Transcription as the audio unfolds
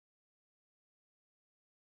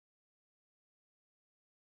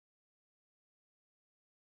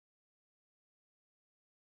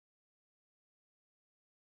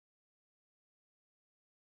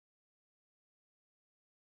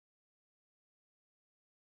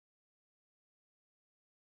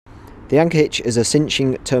The anchor hitch is a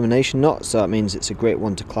cinching termination knot, so that means it's a great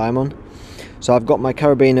one to climb on. So I've got my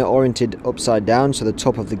carabiner oriented upside down, so the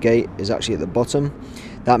top of the gate is actually at the bottom.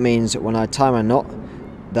 That means when I tie my knot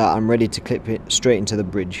that I'm ready to clip it straight into the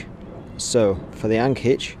bridge. So for the anchor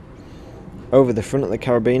hitch, over the front of the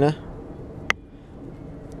carabiner,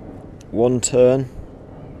 one turn,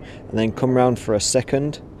 and then come round for a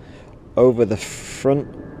second, over the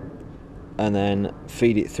front, and then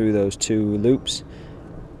feed it through those two loops,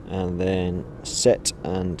 and then set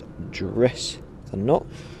and dress the knot,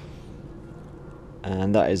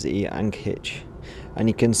 and that is the anchor hitch. And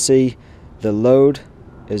you can see the load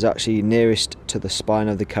is actually nearest to the spine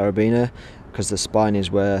of the carabiner, because the spine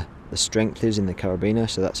is where the strength is in the carabiner,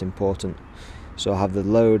 so that's important. So I have the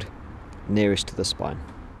load nearest to the spine.